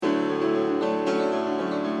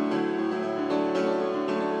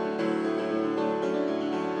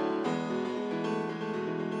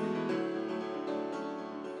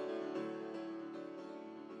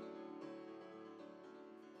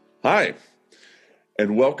Hi,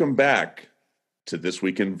 and welcome back to This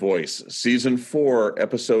Week in Voice, Season 4,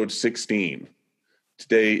 Episode 16.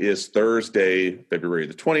 Today is Thursday, February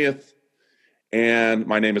the 20th, and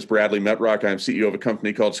my name is Bradley Metrock. I'm CEO of a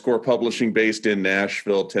company called Score Publishing based in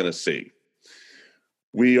Nashville, Tennessee.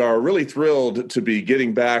 We are really thrilled to be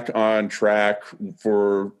getting back on track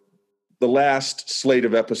for the last slate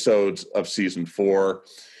of episodes of Season 4,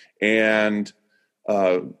 and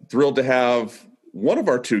thrilled to have one of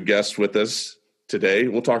our two guests with us today.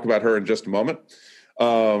 We'll talk about her in just a moment.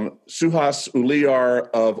 Suhas Uliyar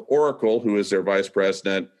of Oracle, who is their Vice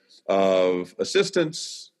President of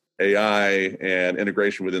Assistance, AI, and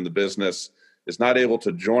Integration within the business, is not able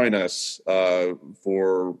to join us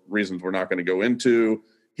for reasons we're not going to go into.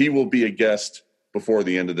 He will be a guest before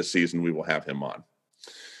the end of the season. We will have him on.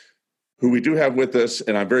 Who we do have with us,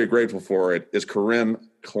 and I'm very grateful for it, is Corinne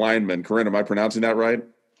Kleinman. Corinne, am I pronouncing that right?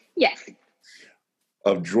 Yes.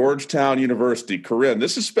 Of Georgetown University. Corinne,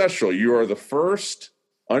 this is special. You are the first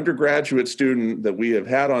undergraduate student that we have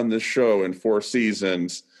had on this show in 4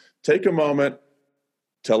 seasons. Take a moment,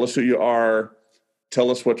 tell us who you are, tell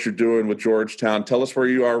us what you're doing with Georgetown, tell us where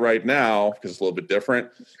you are right now, because it's a little bit different,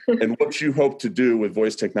 and what you hope to do with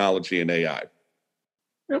voice technology and AI.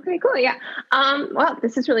 Okay, cool. Yeah. Well,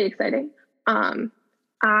 this is really exciting. I'm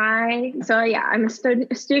a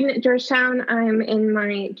student at Georgetown. I'm in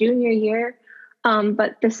my junior year.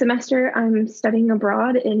 But this semester I'm studying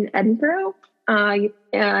abroad in Edinburgh. I'm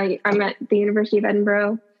at the University of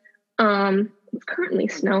Edinburgh. It's currently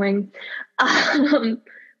snowing. I'm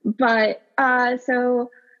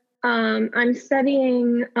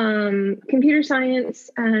studying computer science,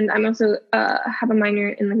 and I'm also have a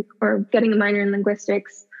minor getting a minor in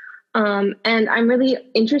linguistics. And I'm really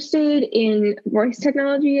interested in voice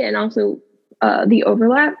technology and also the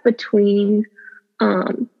overlap between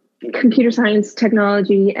computer science,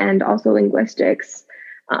 technology, and also linguistics,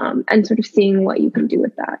 and sort of seeing what you can do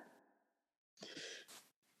with that.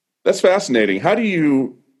 That's fascinating. How do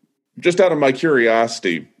you, just out of my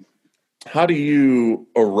curiosity, how do you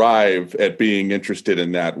arrive at being interested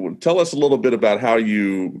in that? Tell us a little bit about how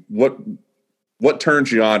what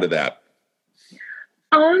turns you on to that?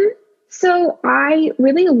 So I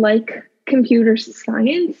really like computer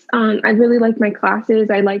science. I really like my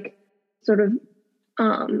classes. I like sort of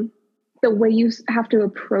the way you have to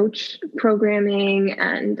approach programming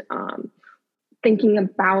and thinking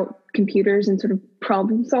about computers and sort of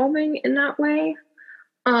problem solving in that way.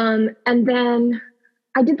 And then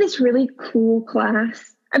I did this really cool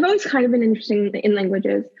class. I've always kind of been interested in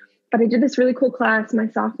languages, but I did this really cool class my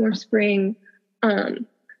sophomore spring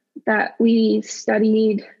that we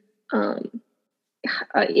studied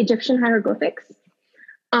Egyptian hieroglyphics.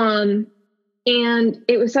 And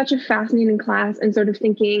it was such a fascinating class, and sort of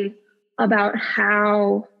thinking about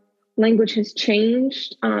how language has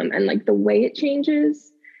changed and like the way it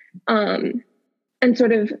changes, and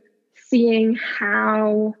sort of seeing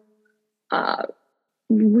how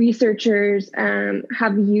researchers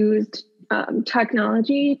have used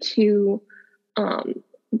technology to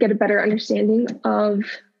get a better understanding of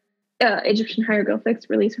Egyptian hieroglyphics,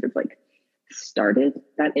 really sort of like started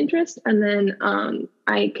that interest. And then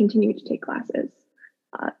I continued to take classes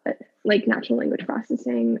like natural language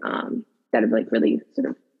processing that have like really sort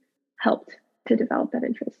of helped to develop that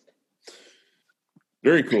interest.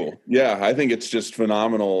 Very cool. Yeah, I think it's just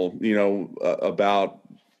phenomenal, about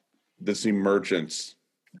this emergence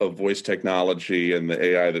of voice technology and the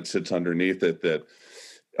AI that sits underneath it, that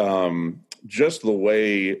just the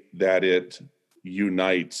way that it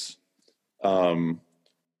unites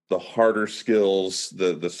the harder skills,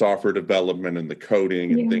 the software development and the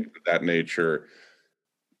coding and things of that nature,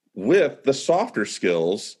 with the softer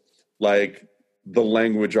skills like the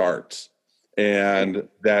language arts and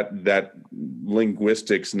that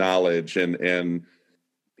linguistics knowledge and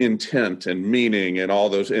intent and meaning and all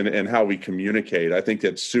those and how we communicate. I think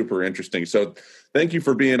that's super interesting. So thank you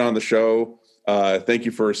for being on the show. Thank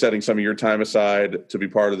you for setting some of your time aside to be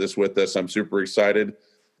part of this with us. I'm super excited.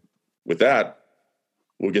 With that,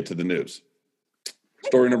 we'll get to the news.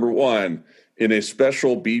 Story number 1, in a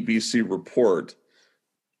special BBC report,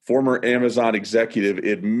 former Amazon executive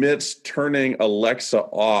admits turning Alexa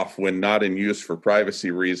off when not in use for privacy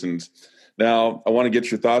reasons. Now, I want to get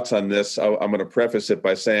your thoughts on this. I'm going to preface it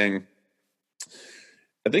by saying,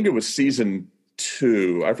 I think it was season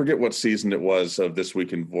 2. I forget what season it was of This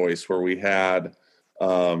Week in Voice, where we had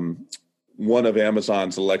one of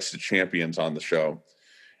Amazon's Alexa champions on the show.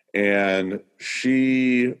 And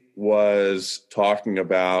she was talking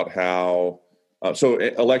about how, so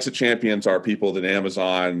Alexa champions are people that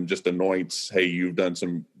Amazon just anoints, hey, you've done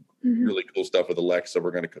some really cool stuff with Alexa.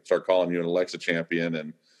 We're going to start calling you an Alexa champion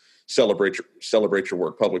and celebrate your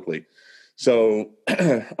work publicly. So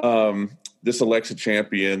this Alexa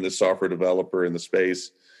champion, this software developer in the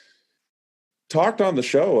space, talked on the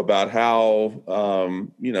show about how,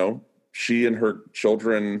 she and her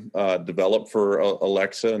children develop for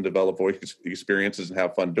Alexa and develop voice experiences and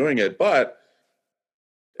have fun doing it. But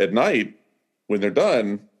at night, when they're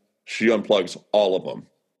done, she unplugs all of them.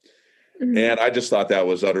 Mm-hmm. And I just thought that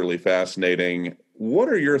was utterly fascinating. What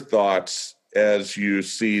are your thoughts as you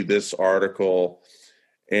see this article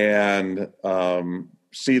and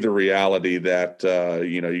see the reality that,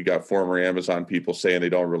 you got former Amazon people saying they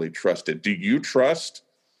don't really trust it? Do you trust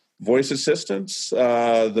voice assistants,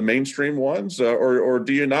 the mainstream ones, or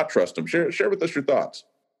do you not trust them? Share with us your thoughts.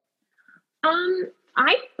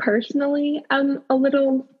 I personally am a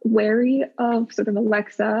little wary of sort of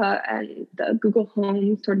Alexa and the Google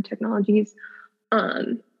Home sort of technologies.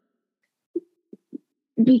 I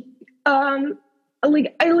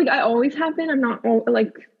always have been. I'm not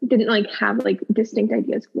didn't have distinct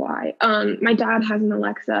ideas why. My dad has an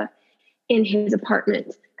Alexa in his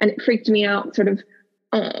apartment, and it freaked me out sort of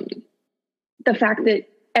the fact that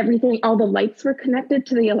all the lights were connected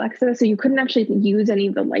to the Alexa, so you couldn't actually use any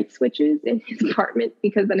of the light switches in his apartment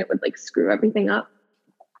because then it would screw everything up.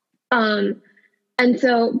 And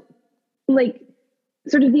so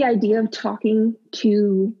sort of the idea of talking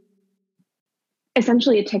to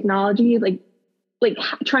essentially a technology,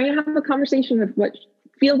 trying to have a conversation with what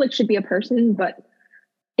feels like should be a person, but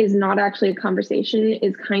is not actually a conversation,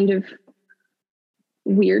 is kind of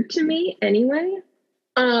weird to me anyway.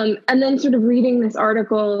 And then sort of reading this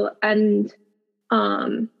article and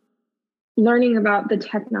learning about the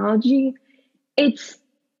technology,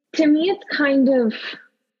 to me, it's kind of,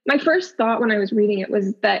 my first thought when I was reading it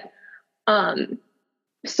was that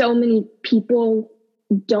so many people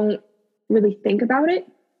don't really think about it.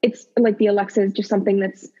 It's the Alexa is just something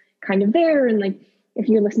that's kind of there. And if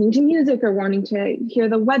you're listening to music or wanting to hear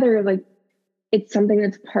the weather, it's something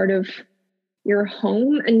that's part of your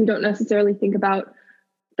home, and you don't necessarily think about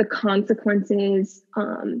the consequences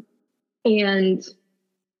and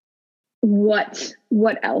what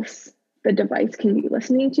else the device can be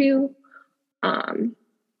listening to, and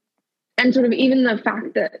sort of even the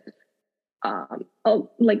fact that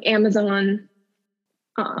Amazon,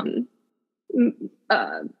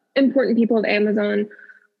 important people at Amazon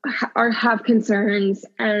have concerns,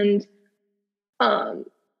 and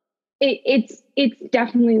it's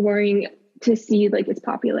definitely worrying to see its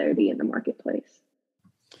popularity in the marketplace.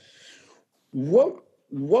 What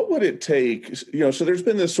would it take? So there's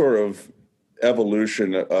been this sort of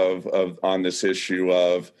evolution of on this issue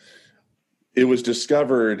of, it was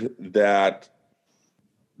discovered that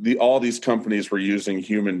all these companies were using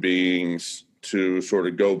human beings to sort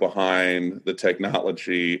of go behind the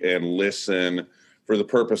technology and listen for the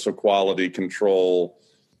purpose of quality control.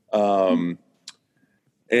 And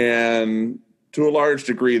to a large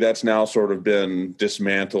degree, that's now sort of been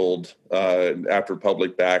dismantled after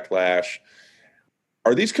public backlash.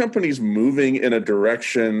 Are these companies moving in a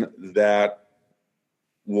direction that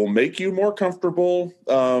will make you more comfortable,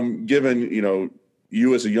 given,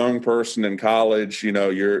 you as a young person in college,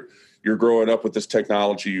 you're growing up with this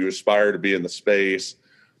technology, you aspire to be in the space.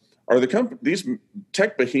 Are these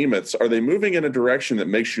tech behemoths, are they moving in a direction that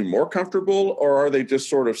makes you more comfortable, or are they just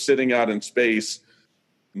sort of sitting out in space,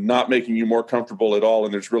 not making you more comfortable at all,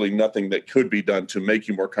 and there's really nothing that could be done to make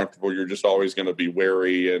you more comfortable? You're just always going to be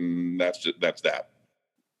wary, and that's that.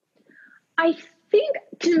 I think,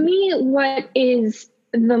 to me, what is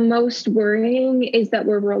the most worrying is that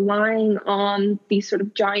we're relying on these sort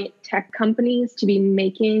of giant tech companies to be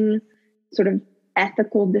making sort of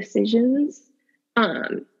ethical decisions.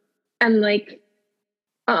 Because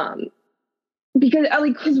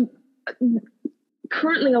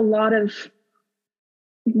currently a lot of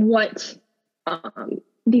what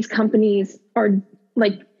these companies are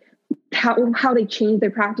how they change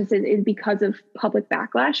their practices is because of public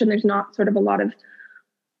backlash, and there's not sort of a lot of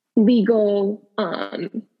legal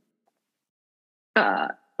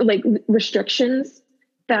restrictions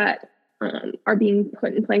that are being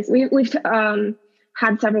put in place. We've had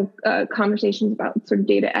several conversations about sort of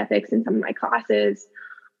data ethics in some of my classes,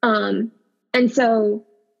 and so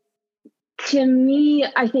to me,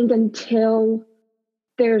 I think until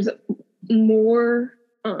there's more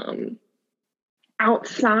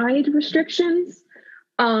outside restrictions,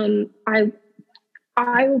 I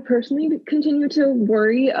will personally continue to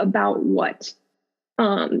worry about what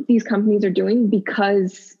these companies are doing,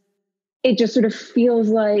 because it just sort of feels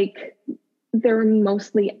like they're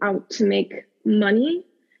mostly out to make money,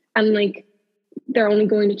 and they're only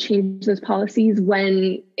going to change those policies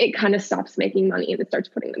when it kind of stops making money and it starts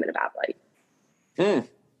putting them in a bad light.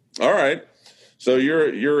 All right. So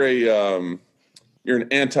you're an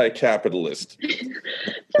anti-capitalist. Just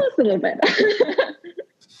a little bit.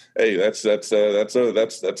 Hey, that's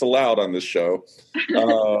allowed on this show.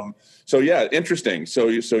 So yeah, interesting. So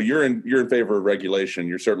you're in favor of regulation.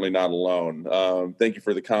 You're certainly not alone. Thank you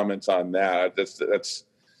for the comments on that. That's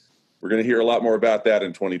we're going to hear a lot more about that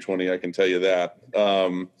in 2020. I can tell you that.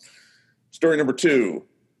 Story number 2,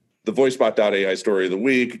 the VoiceBot.ai story of the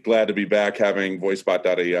week. Glad to be back having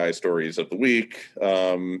VoiceBot.ai stories of the week.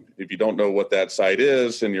 If you don't know what that site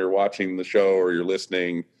is and you're watching the show or you're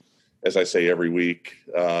listening, as I say every week,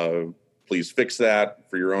 please fix that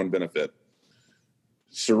for your own benefit.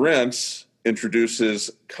 Cerence introduces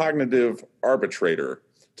Cognitive Arbitrator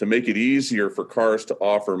to make it easier for cars to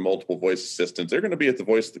offer multiple voice assistants. They're going to be at the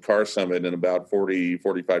Voice of the Car Summit in about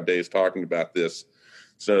 45 days talking about this.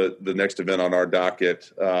 So the next event on our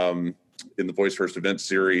docket in the Voice First event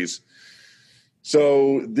series.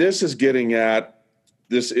 So this is getting at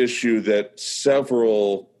this issue that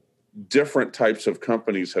several different types of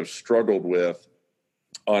companies have struggled with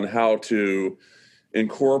on how to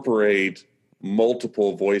incorporate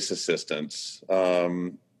multiple voice assistants.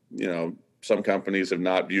 Some companies have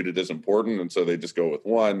not viewed it as important, and so they just go with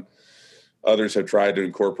one. Others have tried to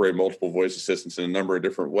incorporate multiple voice assistants in a number of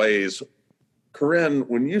different ways. Corinne,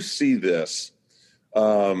 when you see this,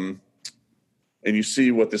 and you see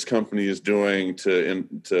what this company is doing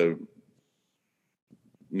to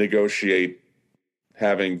negotiate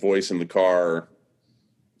having voice in the car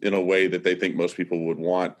in a way that they think most people would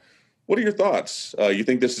want, what are your thoughts? You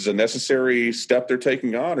think this is a necessary step they're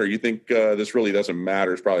taking on, or you think this really doesn't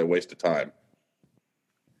matter? It's probably a waste of time?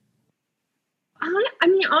 I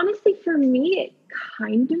mean, honestly, for me, it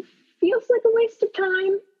kind of feels like a waste of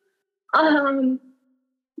time.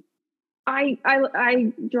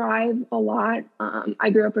 I drive a lot. I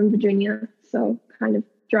grew up in Virginia, so kind of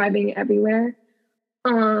driving everywhere.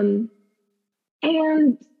 And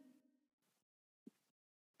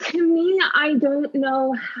to me, I don't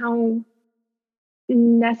know how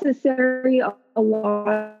necessary a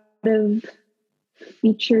lot of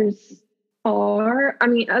features are. I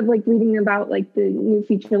mean, I'm like reading about like the new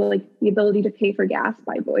feature, like the ability to pay for gas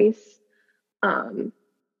by voice.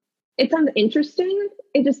 It sounds interesting.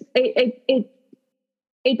 It just it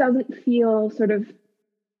doesn't feel sort of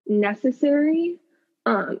necessary.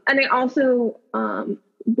 And I also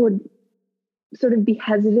would sort of be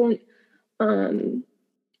hesitant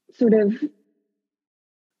sort of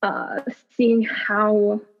seeing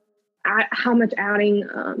how much adding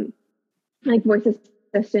like voice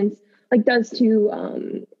assistance like does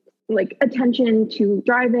to like attention to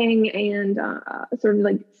driving and sort of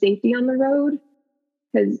like safety on the road.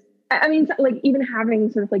 Because I mean, like even having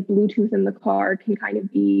sort of like Bluetooth in the car can kind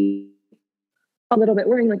of be a little bit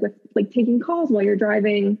worrying, like with like taking calls while you're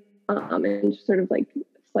driving and sort of like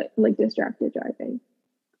distracted driving.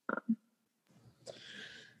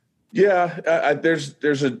 Yeah, there's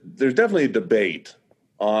definitely a debate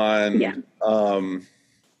on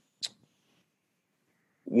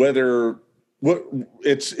whether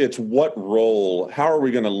what role, how are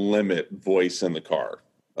we going to limit voice in the car?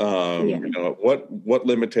 What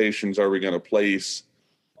limitations are we going to place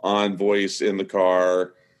on voice in the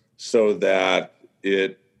car so that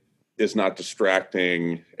it is not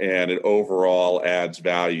distracting and it overall adds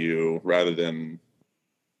value rather than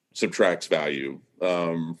subtracts value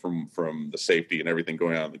from the safety and everything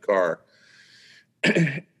going on in the car.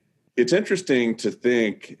 It's interesting to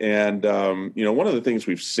think, and one of the things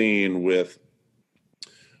we've seen with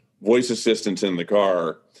voice assistants in the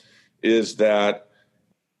car is that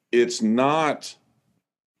it's not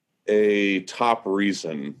a top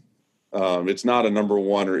reason. It's not a number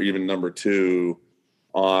one or even number two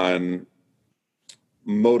on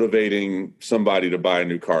motivating somebody to buy a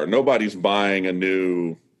new car. Nobody's buying a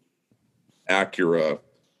new Acura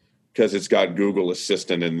because it's got Google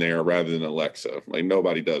Assistant in there rather than Alexa. Like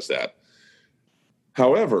nobody does that.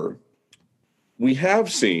 However, we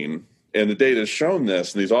have seen, and the data has shown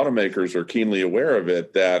this, and these automakers are keenly aware of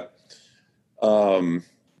it, that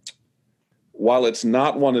while it's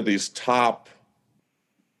not one of these top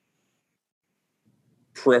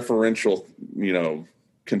preferential,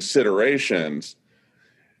 considerations,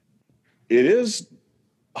 it is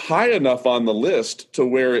high enough on the list to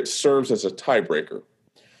where it serves as a tiebreaker.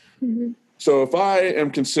 Mm-hmm. So if I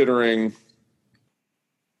am considering,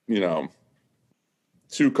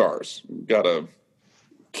 two cars, got a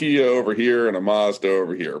Kia over here and a Mazda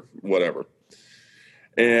over here, whatever,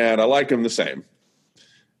 and I like them the same,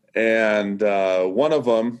 and one of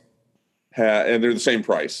them and they're the same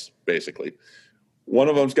price, basically. One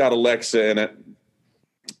of them's got Alexa in it,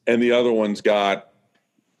 and the other one's got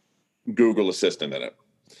Google Assistant in it.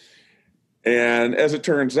 And as it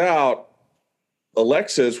turns out,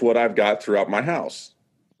 Alexa is what I've got throughout my house.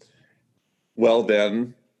 Well,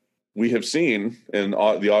 then we have seen, and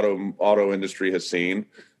the auto industry has seen,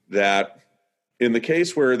 that in the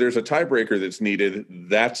case where there's a tiebreaker that's needed,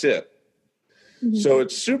 that's it. Mm-hmm. So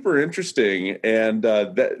it's super interesting. And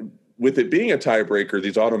that with it being a tiebreaker,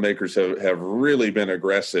 these automakers have really been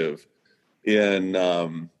aggressive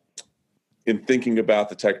in thinking about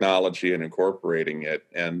the technology and incorporating it.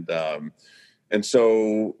 And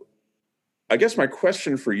so I guess my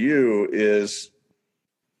question for you is,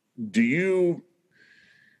 number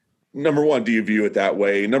one, do you view it that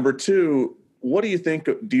way? Number two, what do you think?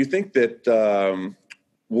 Do you think that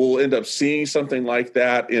we'll end up seeing something like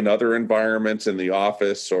that in other environments, in the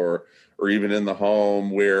office or even in the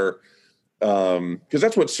home, where because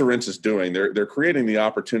that's what Cerence is doing. They're creating the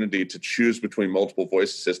opportunity to choose between multiple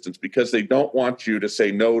voice assistants because they don't want you to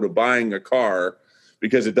say no to buying a car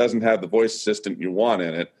because it doesn't have the voice assistant you want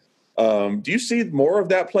in it. Do you see more of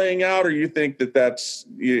that playing out, or you think that's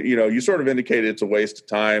you sort of indicated it's a waste of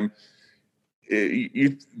time? Do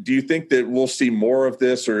you think that we'll see more of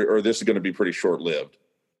this, or this is going to be pretty short-lived?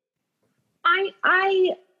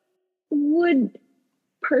 I would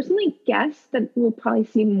personally guess that we'll probably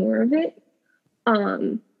see more of it,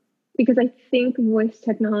 because I think voice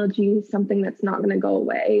technology is something that's not going to go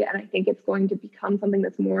away, and I think it's going to become something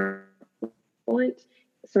that's more prevalent,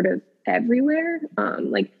 sort of everywhere.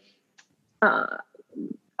 I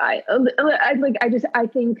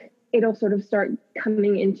think it'll sort of start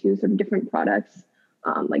coming into sort of different products,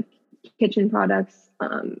 like kitchen products,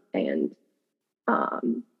 and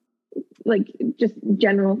like just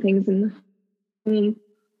general things in the home.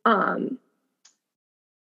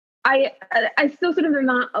 I still sort of am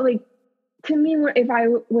not, like, to me, if I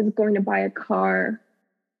was going to buy a car,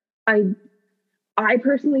 I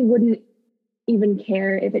personally wouldn't even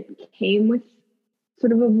care if it came with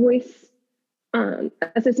sort of a voice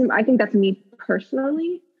assistant. I think that's me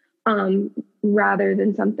personally, rather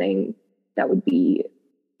than something that would be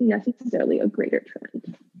necessarily a greater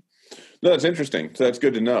trend. No, that's interesting. So that's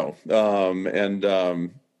good to know.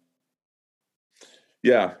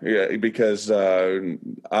 Yeah, because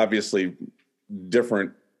obviously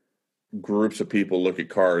different groups of people look at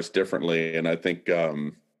cars differently. And I think, I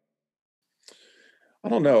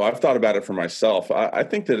don't know, I've thought about it for myself. I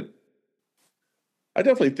definitely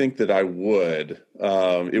think that I would.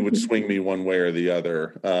 It would swing me one way or the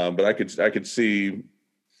other. But I could see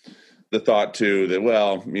the thought too that,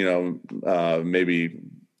 well, maybe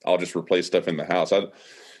I'll just replace stuff in the house.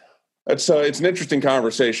 It's an interesting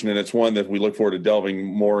conversation, and it's one that we look forward to delving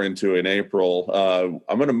more into in April.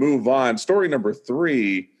 I'm going to move on. Story number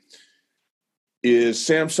 3 is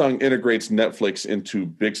Samsung integrates Netflix into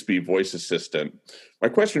Bixby Voice Assistant. My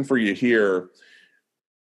question for you here,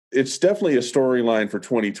 it's definitely a storyline for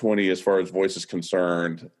 2020 as far as voice is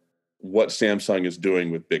concerned, what Samsung is doing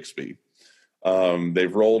with Bixby.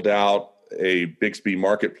 They've rolled out a Bixby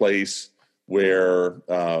marketplace where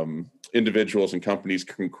individuals and companies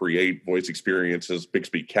can create voice experiences.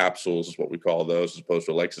 Bixby capsules is what we call those, as opposed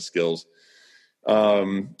to Alexa skills.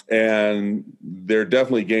 And they're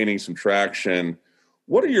definitely gaining some traction.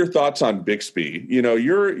 What are your thoughts on Bixby?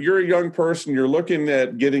 You're a young person. You're looking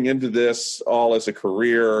at getting into this all as a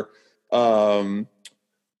career.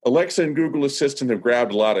 Alexa and Google Assistant have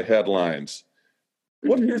grabbed a lot of headlines.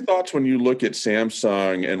 What are your thoughts when you look at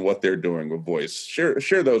Samsung and what they're doing with voice?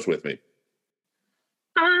 Share those with me.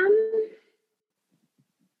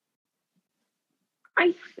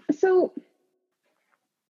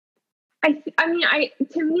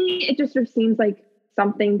 To me, it just sort of seems like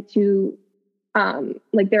something to,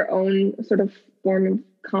 like their own sort of form of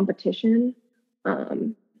competition,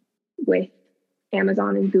 with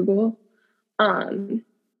Amazon and Google. And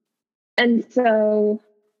so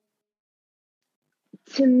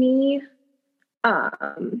to me, I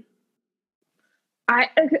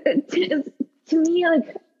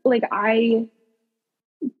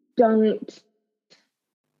don't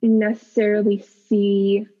necessarily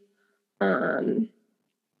see,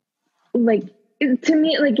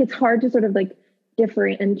 it's hard to sort of like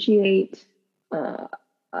differentiate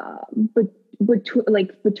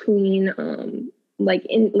between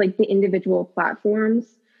the individual platforms.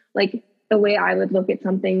 Like the way I would look at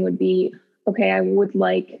something would be, okay, I would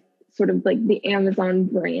like sort of like the Amazon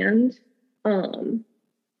brand,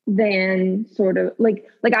 then sort of like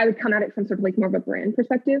I would come at it from sort of like more of a brand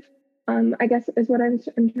perspective, I guess is what I'm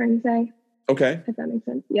trying to say. Okay. If that makes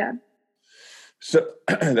sense. Yeah. So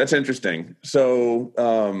that's interesting. So,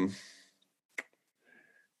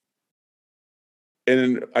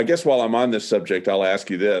 and I guess while I'm on this subject, I'll ask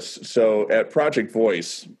you this. So at Project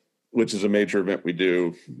Voice, which is a major event we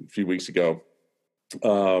do a few weeks ago,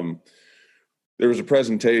 there was a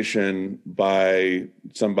presentation by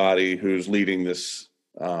somebody who's leading this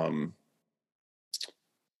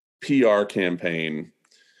PR campaign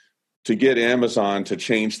to get Amazon to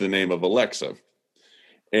change the name of Alexa.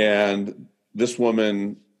 And this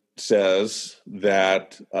woman says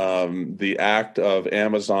that the act of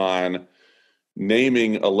Amazon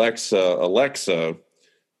naming Alexa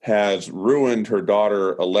has ruined her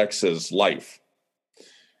daughter Alexa's life.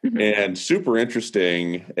 Mm-hmm. And super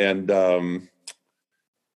interesting. And,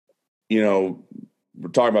 we're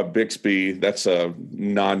talking about Bixby. That's a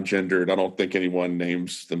non-gendered. I don't think anyone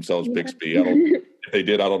names themselves Bixby. If they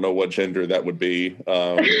did, I don't know what gender that would be.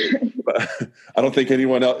 But I don't think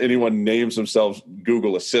anyone names themselves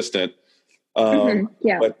Google Assistant. Yeah.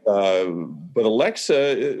 But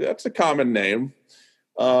Alexa, that's a common name.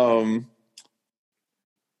 Does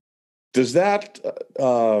that?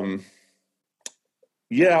 All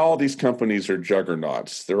these companies are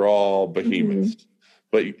juggernauts. They're all behemoths. Mm-hmm.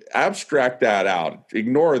 But abstract that out.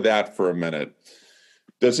 Ignore that for a minute.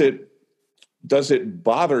 Does it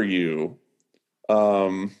bother you?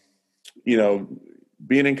 Being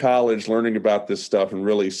in college, learning about this stuff, and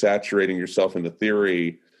really saturating yourself in the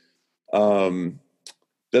theory. Does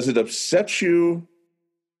it upset you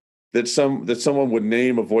that someone would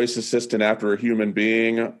name a voice assistant after a human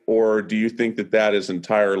being, or do you think that is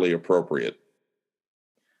entirely appropriate?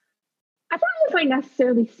 I don't know if I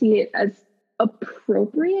necessarily see it as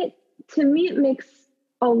appropriate. To me, it makes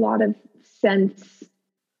a lot of sense,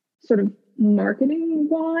 sort of marketing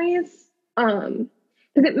wise, because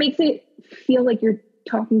it makes it feel like you're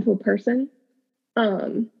talking to a person.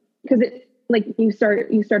 Because it, like, you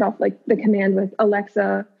start off like the command with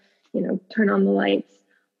Alexa, turn on the lights,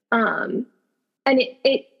 and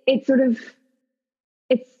it sort of,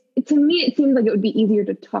 to me it seems like it would be easier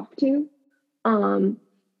to talk to.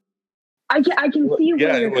 I can see where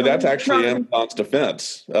you're coming that's actually from. Amazon's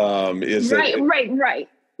defense. Right.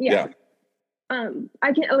 Yeah.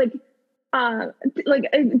 I can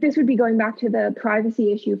this would be going back to the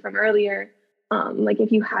privacy issue from earlier. Like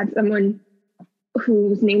if you had someone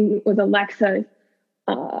whose name was Alexa,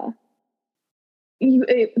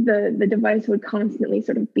 the device would constantly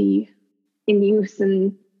sort of be in use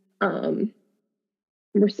and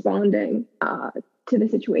responding to the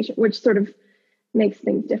situation, which sort of makes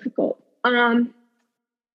things difficult. I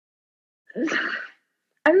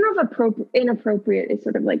don't know if inappropriate is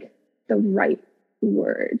sort of like the right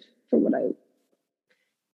word for what I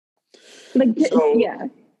like.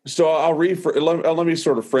 So I'll let me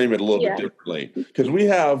sort of frame it a little bit differently, because we've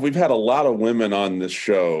had a lot of women on this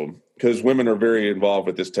show, because women are very involved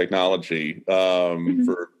with this technology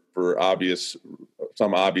for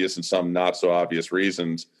some obvious and some not so obvious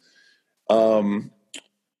reasons. And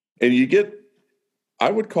you get, I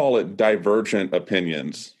would call it, divergent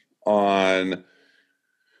opinions on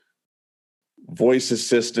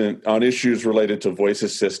on issues related to voice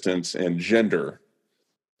assistants and gender.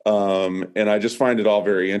 And I just find it all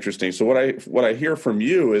very interesting. So what I hear from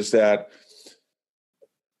you is that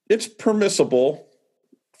it's permissible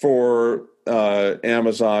for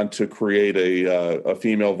Amazon to create a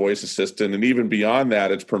female voice assistant, and even beyond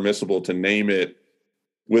that, it's permissible to name it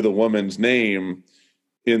with a woman's name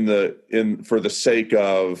for the sake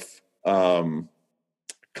of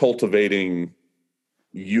cultivating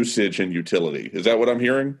usage and utility. Is that what I'm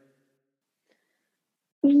hearing?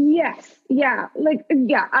 Yes. Yeah.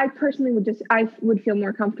 I personally would feel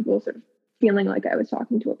more comfortable sort of feeling like I was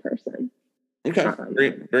talking to a person. Okay.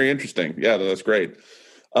 Very, very interesting. Yeah, that's great.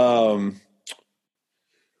 Well,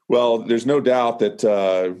 there's no doubt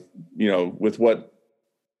that, with what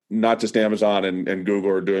not just Amazon and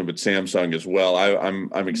Google are doing, but Samsung as well,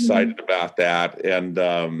 I'm excited about that. And,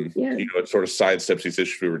 it sort of sidesteps these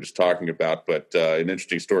issues we were just talking about, but an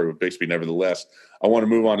interesting story with Bixby nevertheless. I want to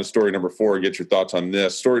move on to story number 4 and get your thoughts on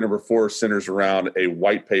this. Story number 4 centers around a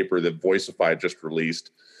white paper that Voicify just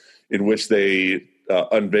released, in which they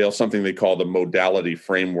unveil something they call the modality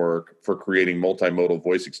framework for creating multimodal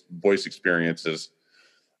voice experiences.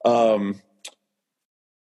 We're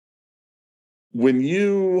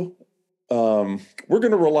going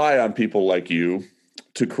to rely on people like you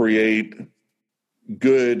to create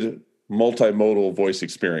good multimodal voice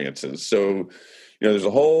experiences. So, there's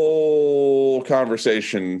a whole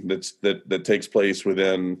conversation that takes place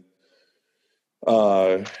within,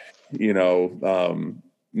 not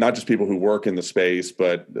just people who work in the space,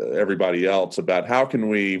 but everybody else, about how can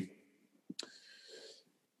we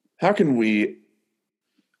how can we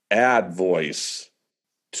add voice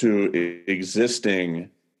to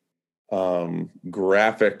existing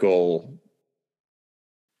graphical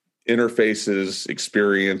interfaces,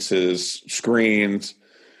 experiences, screens,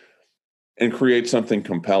 and create something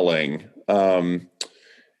compelling?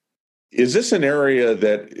 Is this an area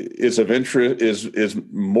that is of interest, is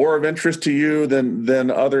more of interest to you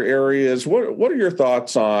than other areas? What are your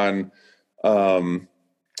thoughts on, when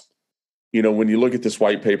you look at this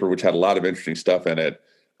white paper, which had a lot of interesting stuff in it?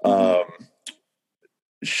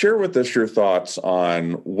 Share with us your thoughts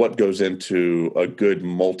on what goes into a good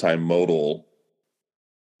multimodal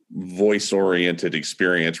voice-oriented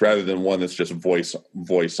experience rather than one that's just voice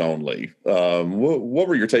only. What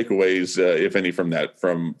were your takeaways, if any, from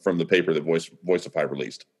the paper that Voicify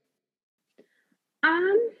released?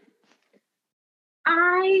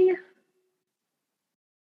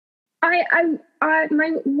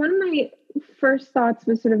 One of my first thoughts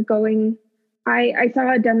was sort of going. I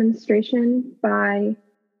saw a demonstration by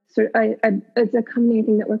it's a company, I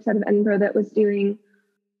think, that works out of Edinburgh, that was doing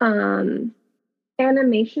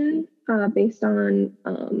animation based on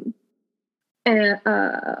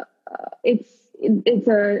it's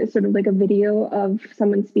a sort of like a video of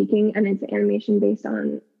someone speaking, and it's animation based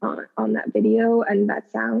on that video and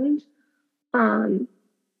that sound. And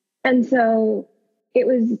so it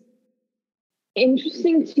was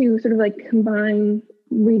interesting to sort of like combine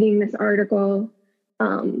reading this article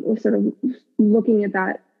with sort of looking at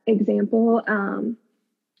that example, and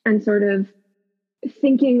sort of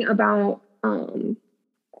thinking about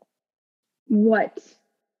what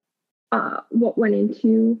went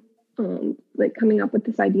into like coming up with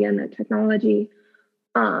this idea and that technology.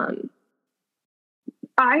 I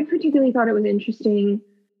particularly thought it was interesting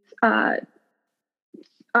talking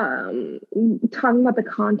about the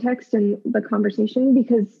context and the conversation,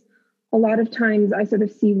 because a lot of times I sort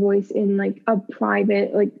of see voice in like a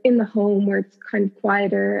private, like in the home where it's kind of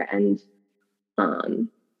quieter, and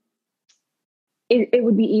it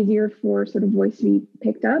would be easier for sort of voice to be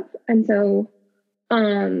picked up. And so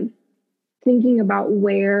thinking about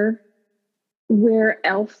where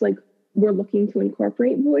else like we're looking to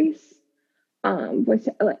incorporate voice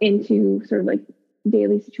into sort of like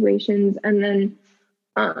daily situations, and then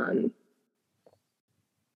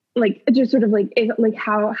like just sort of like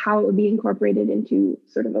how it would be incorporated into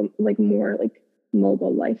sort of a like more like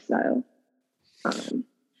mobile lifestyle.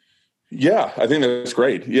 Yeah, I think that's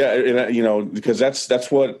great. Yeah, and, because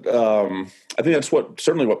that's what I think that's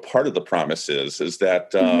certainly what part of the promise is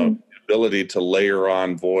that ability to layer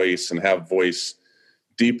on voice and have voice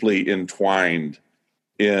deeply entwined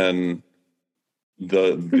in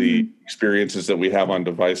the experiences that we have on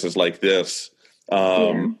devices like this.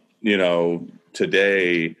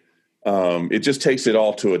 Today, it just takes it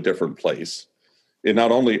all to a different place. It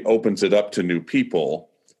not only opens it up to new people,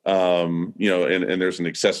 and there's an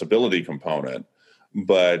accessibility component,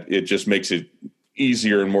 but it just makes it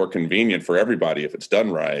easier and more convenient for everybody if it's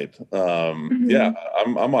done right. Yeah,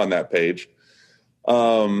 I'm on that page.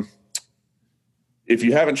 If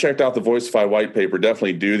you haven't checked out the Voicify white paper,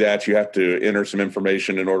 definitely do that. You have to enter some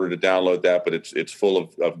information in order to download that, but it's full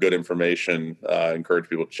of good information. I encourage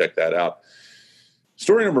people to check that out.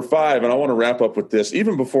 Story number 5, and I want to wrap up with this.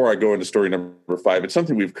 Even before I go into story number 5, it's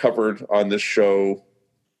something we've covered on this show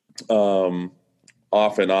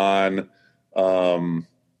off and on.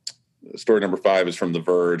 Story number 5 is from The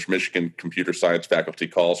Verge. Michigan computer science faculty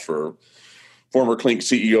calls for former Clink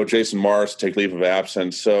CEO Jason Morris to take leave of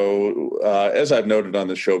absence. So, as I've noted on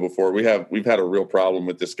this show before, we've had a real problem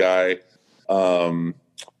with this guy. I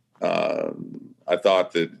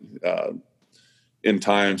thought that in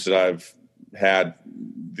times that I've had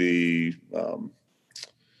that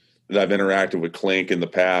I've interacted with Clink in the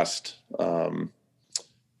past,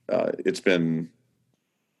 it's been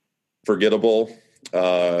forgettable.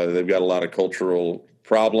 They've got a lot of cultural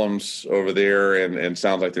problems over there, and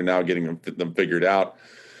sounds like they're now getting them figured out.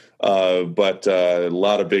 But a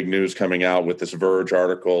lot of big news coming out with this Verge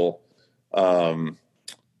article. The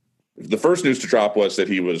first news to drop was that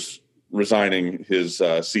he was resigning his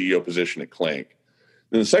CEO position at Clink.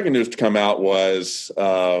 Then the second news to come out was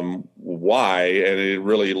why, and it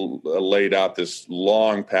really laid out this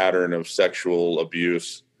long pattern of sexual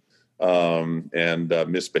abuse and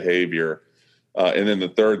misbehavior. And then the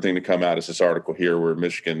third thing to come out is this article here where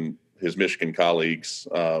his Michigan colleagues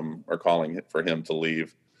are calling for him to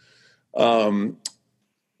leave. We're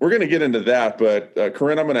going to get into that, but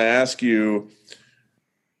Corinne, I'm going to ask you,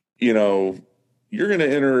 you're going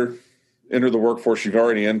to enter the workforce. You've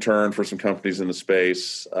already interned for some companies in the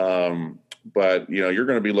space, but you're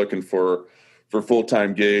going to be looking for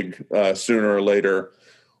full-time gig sooner or later.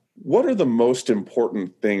 what are the most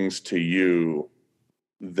important things to you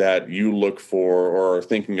that you look for or are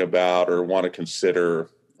thinking about or want to consider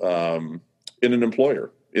in an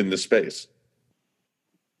employer in this space?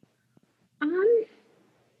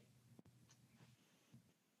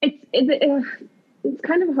 It's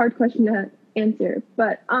kind of a hard question to answer,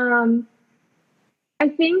 but I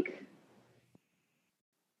think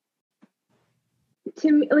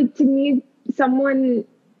to me, someone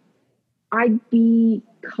I'd be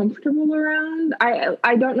comfortable around.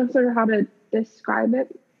 I don't know sort of how to describe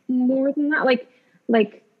it more than that.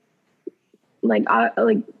 Like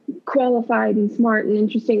qualified and smart and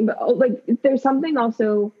interesting, but like there's something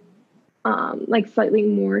also like slightly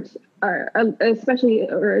more or especially,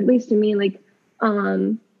 or at least to me, like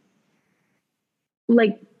because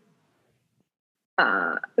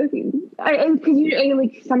you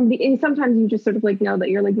like somebody, sometimes you just sort of like know that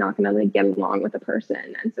you're like not gonna like get along with a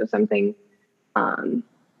person, and so something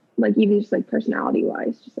like even just like personality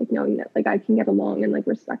wise, just like knowing that like I can get along and like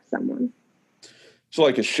respect someone. So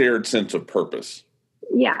like a shared sense of purpose.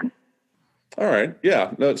 Yeah. All right.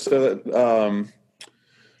 Yeah. No. So,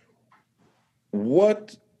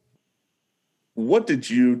 what did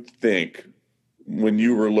you think when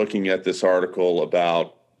you were looking at this article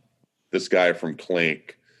about this guy from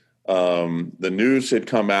Clink? The news had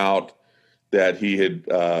come out that he had.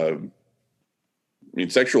 I mean,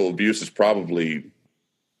 sexual abuse is probably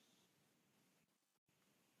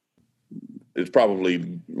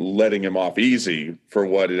letting him off easy for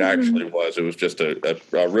what it actually was. It was just a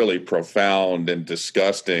really profound and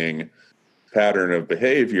disgusting pattern of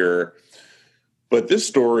behavior. But this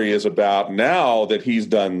story is about now that he's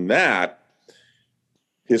done that,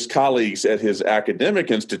 his colleagues at his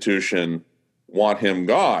academic institution want him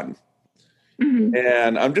gone. Mm-hmm.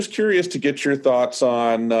 And I'm just curious to get your thoughts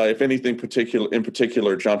on if anything in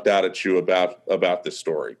particular jumped out at you about this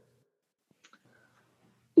story.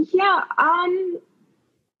 Yeah,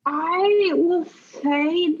 I will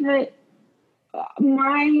say that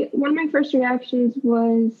one of my first reactions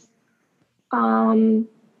was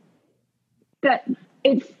that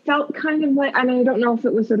it felt kind of like, and I don't know if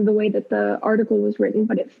it was sort of the way that the article was written,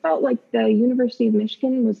 but it felt like the University of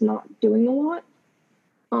Michigan was not doing a lot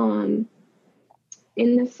in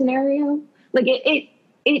this scenario. Like it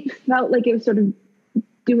felt like it was sort of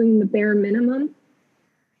doing the bare minimum,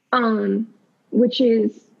 which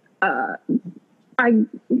is because I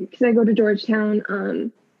go to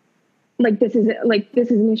Georgetown, like this is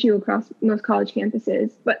an issue across most college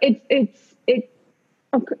campuses, but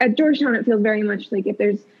at Georgetown, it feels very much like if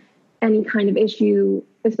there's any kind of issue,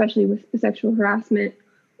 especially with sexual harassment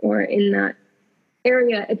or in that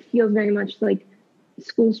area, it feels very much like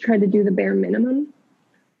schools try to do the bare minimum.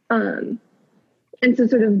 And so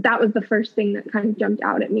sort of that was the first thing that kind of jumped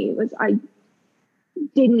out at me, was I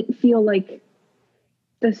didn't feel like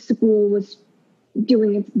the school was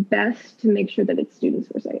doing its best to make sure that its students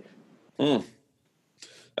were safe.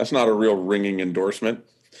 That's not a real ringing endorsement.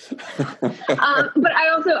 But I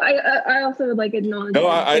also like acknowledge.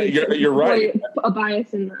 No, you're right. A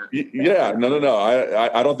bias in that. Yeah, no.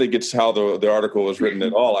 I don't think it's how the article was written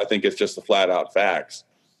at all. I think it's just the flat out facts,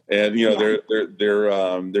 and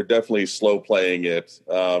they're definitely slow playing it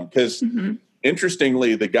because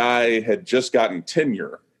interestingly, the guy had just gotten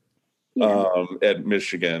tenure at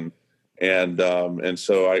Michigan, and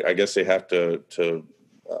so I guess they have to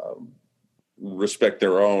respect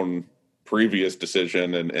their own previous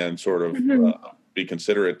decision and sort of be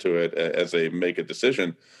considerate to it as they make a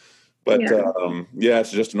decision. But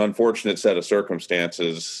it's just an unfortunate set of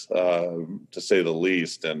circumstances, to say the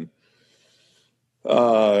least. And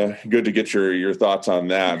good to get your thoughts on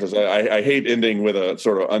that, because I hate ending with a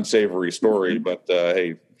sort of unsavory story, but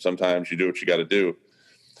hey, sometimes you do what you got to do.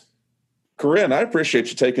 Corinne, I appreciate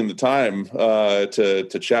you taking the time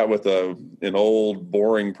to chat with an old,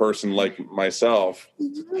 boring person like myself.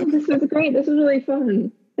 This was great. This was really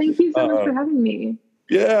fun. Thank you so much for having me.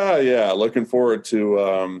 Yeah. Looking forward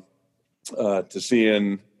to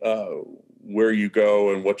seeing where you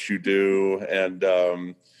go and what you do, and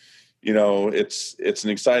it's an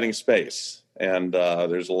exciting space, and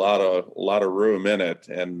there's a lot of room in it,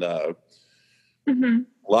 and a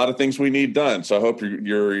lot of things we need done. So I hope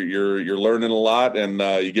you're learning a lot, and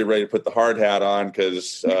you get ready to put the hard hat on,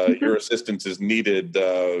 because your assistance is needed.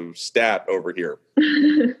 Stat over here.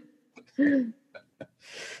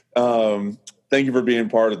 Thank you for being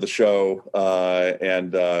part of the show,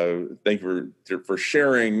 and thank you for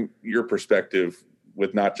sharing your perspective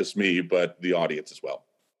with not just me but the audience as well.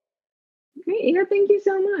 Great. Yeah, thank you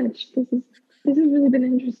so much. This has really been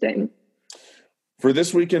interesting. For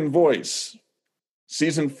This Week in Voice,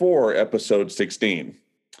 Season 4, Episode 16,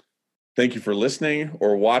 Thank you for listening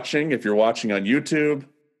or watching if you're watching on YouTube.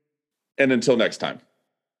 And until next time.